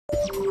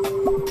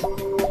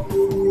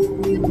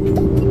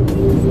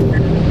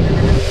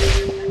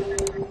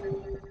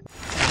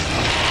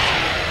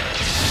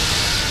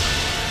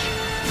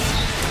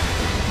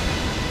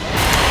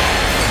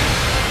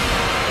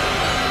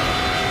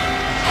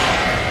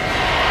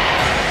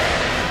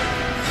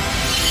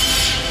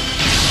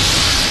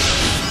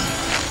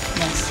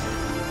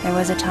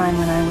was a time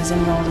when I was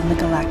enrolled in the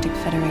Galactic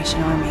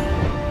Federation Army.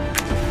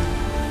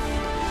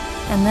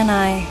 And then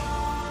I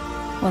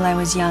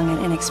was young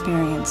and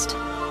inexperienced.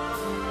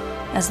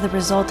 As the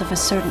result of a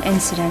certain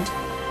incident,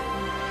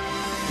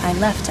 I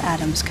left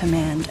Adam's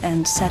command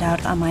and set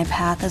out on my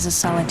path as a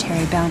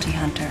solitary bounty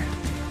hunter.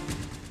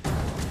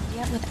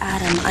 Yet with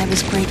Adam, I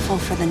was grateful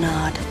for the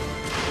nod.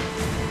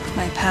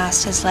 My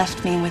past has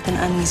left me with an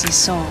uneasy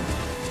soul,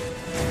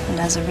 and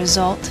as a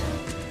result,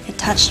 it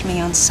touched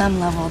me on some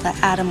level that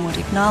Adam would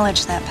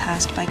acknowledge that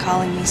past by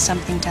calling me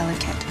something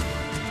delicate,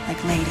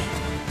 like lady.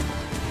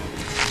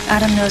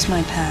 Adam knows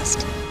my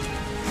past,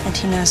 and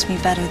he knows me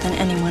better than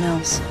anyone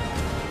else.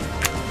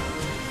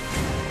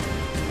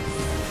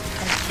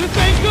 This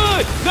ain't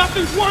good!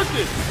 Nothing's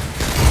working!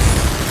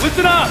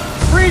 Listen up!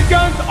 Freeze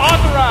guns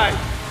authorized!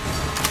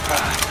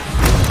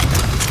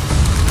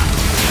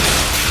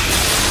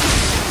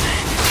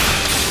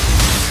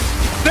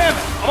 Sam,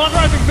 I'm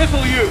authorizing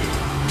missile use!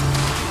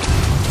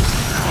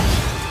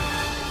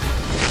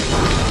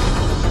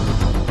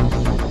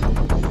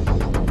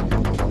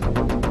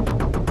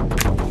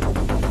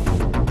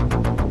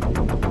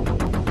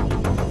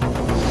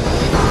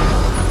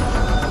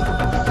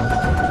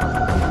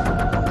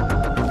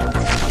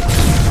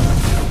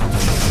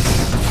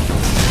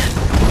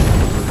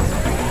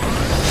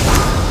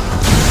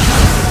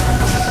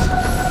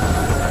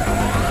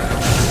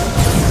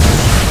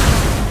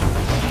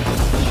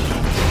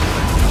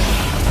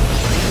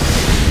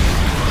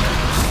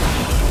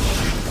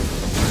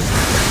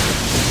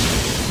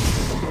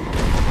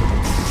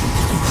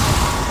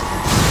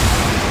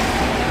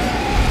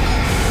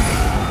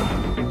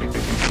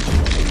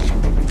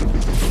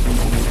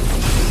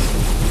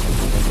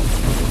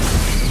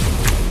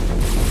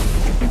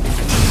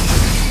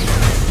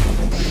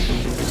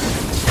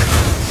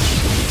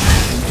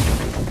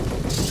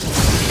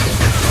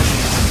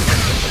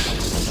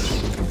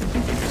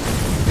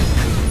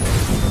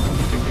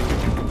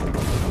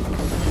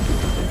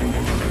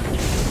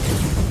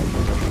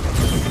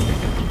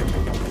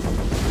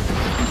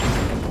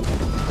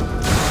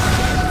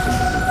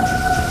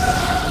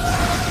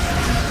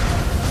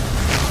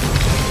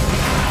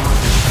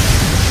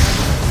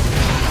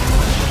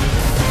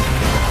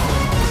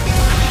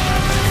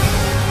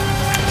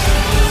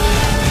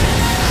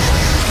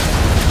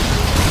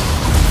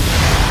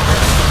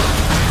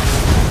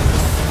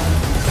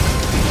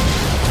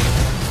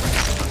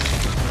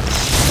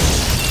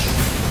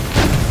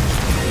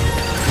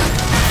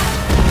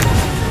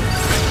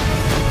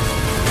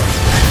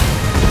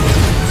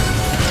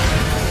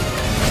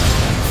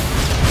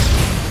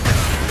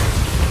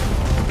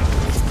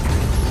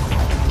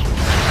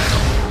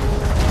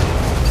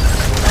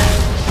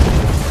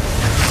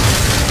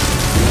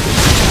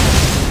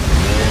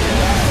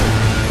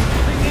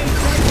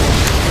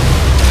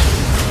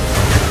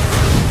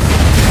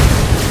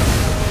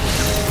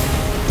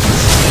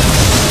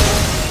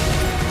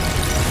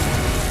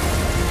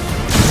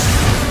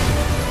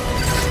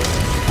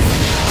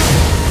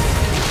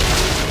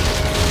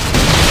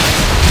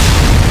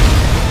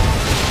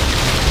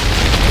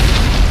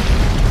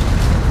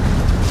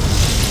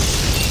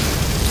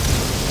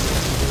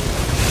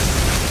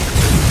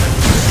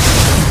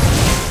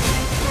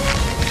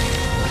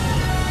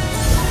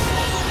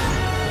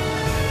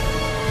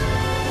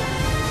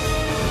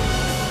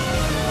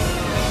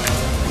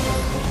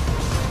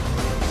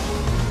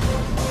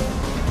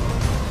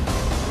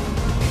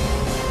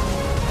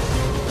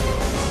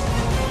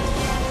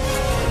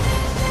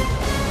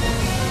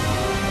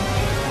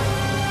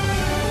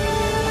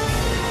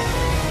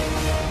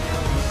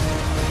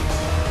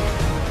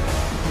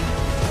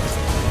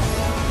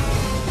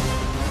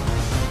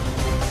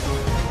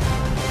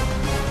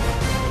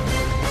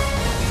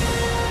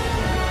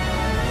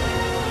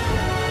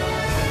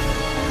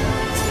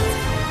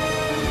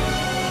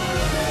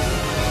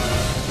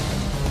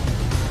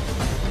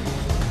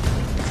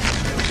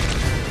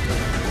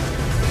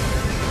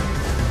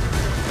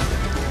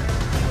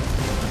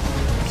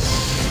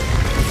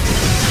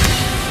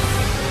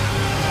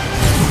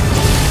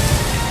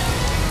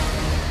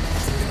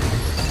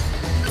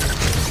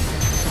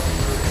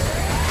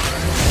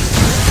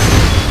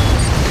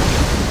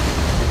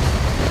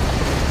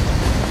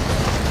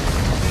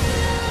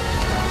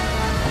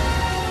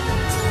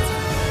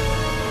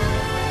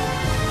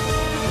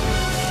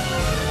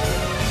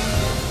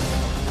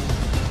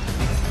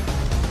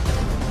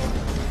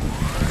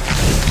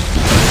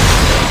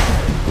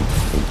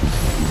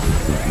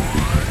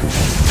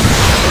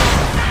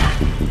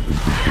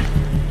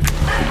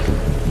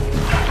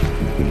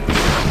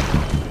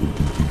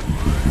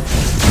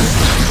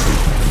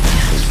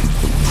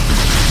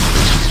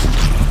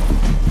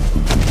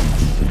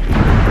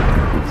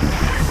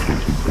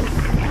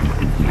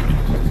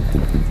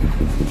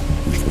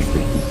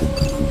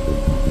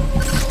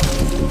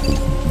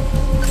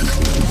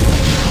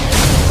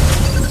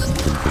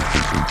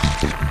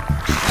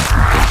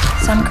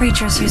 Some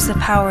creatures use the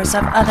powers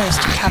of others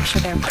to capture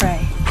their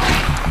prey.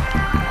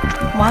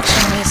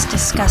 Watching this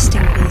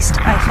disgusting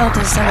beast, I felt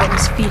as though it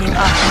was feeding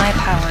off my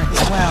power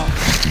as well.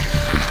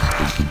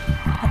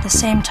 At At the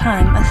same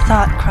time, a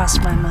thought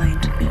crossed my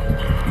mind.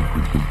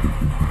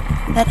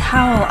 That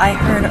howl I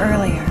heard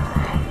earlier,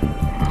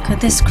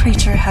 could this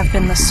creature have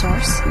been the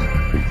source?